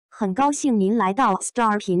很高兴您来到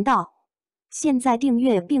Star 频道，现在订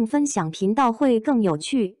阅并分享频道会更有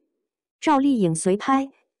趣。赵丽颖随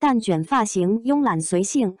拍，蛋卷发型慵懒随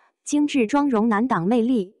性，精致妆容难挡魅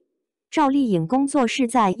力。赵丽颖工作室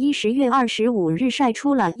在10月25日晒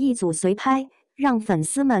出了一组随拍，让粉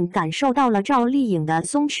丝们感受到了赵丽颖的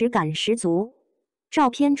松弛感十足。照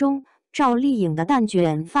片中，赵丽颖的蛋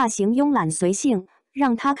卷发型慵懒随性，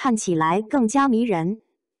让她看起来更加迷人。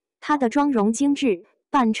她的妆容精致，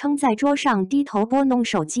半撑在桌上低头拨弄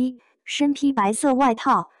手机，身披白色外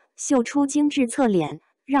套，秀出精致侧脸，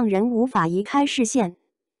让人无法移开视线。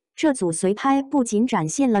这组随拍不仅展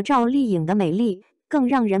现了赵丽颖的美丽，更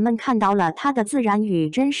让人们看到了她的自然与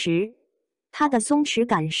真实。她的松弛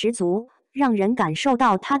感十足，让人感受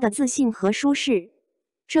到她的自信和舒适。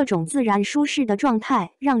这种自然舒适的状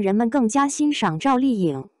态，让人们更加欣赏赵丽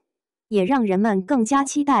颖，也让人们更加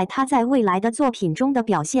期待她在未来的作品中的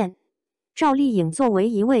表现。赵丽颖作为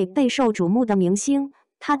一位备受瞩目的明星，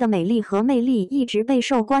她的美丽和魅力一直备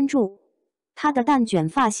受关注。她的蛋卷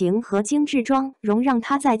发型和精致妆容让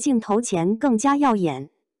她在镜头前更加耀眼。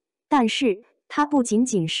但是，她不仅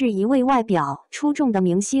仅是一位外表出众的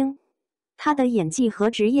明星，她的演技和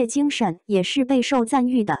职业精神也是备受赞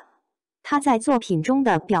誉的。她在作品中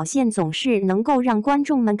的表现总是能够让观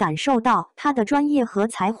众们感受到她的专业和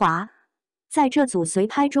才华。在这组随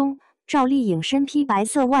拍中，赵丽颖身披白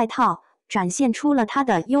色外套，展现出了她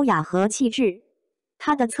的优雅和气质。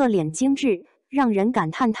她的侧脸精致，让人感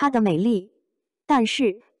叹她的美丽。但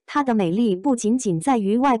是，她的美丽不仅仅在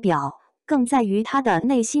于外表，更在于她的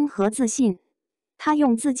内心和自信。她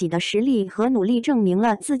用自己的实力和努力证明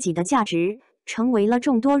了自己的价值，成为了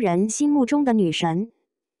众多人心目中的女神。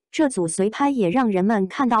这组随拍也让人们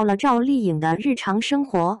看到了赵丽颖的日常生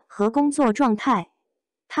活和工作状态。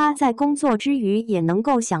她在工作之余也能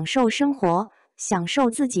够享受生活，享受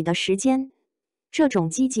自己的时间。这种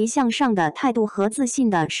积极向上的态度和自信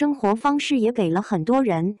的生活方式也给了很多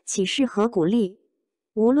人启示和鼓励。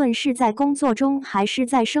无论是在工作中还是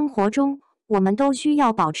在生活中，我们都需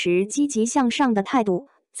要保持积极向上的态度，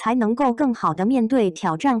才能够更好地面对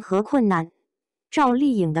挑战和困难。赵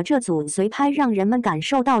丽颖的这组随拍让人们感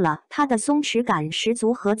受到了她的松弛感十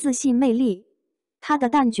足和自信魅力。她的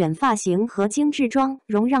蛋卷发型和精致妆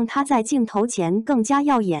容让她在镜头前更加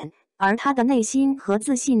耀眼，而她的内心和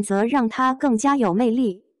自信则让她更加有魅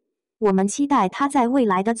力。我们期待她在未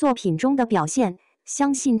来的作品中的表现，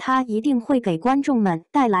相信她一定会给观众们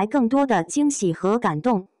带来更多的惊喜和感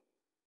动。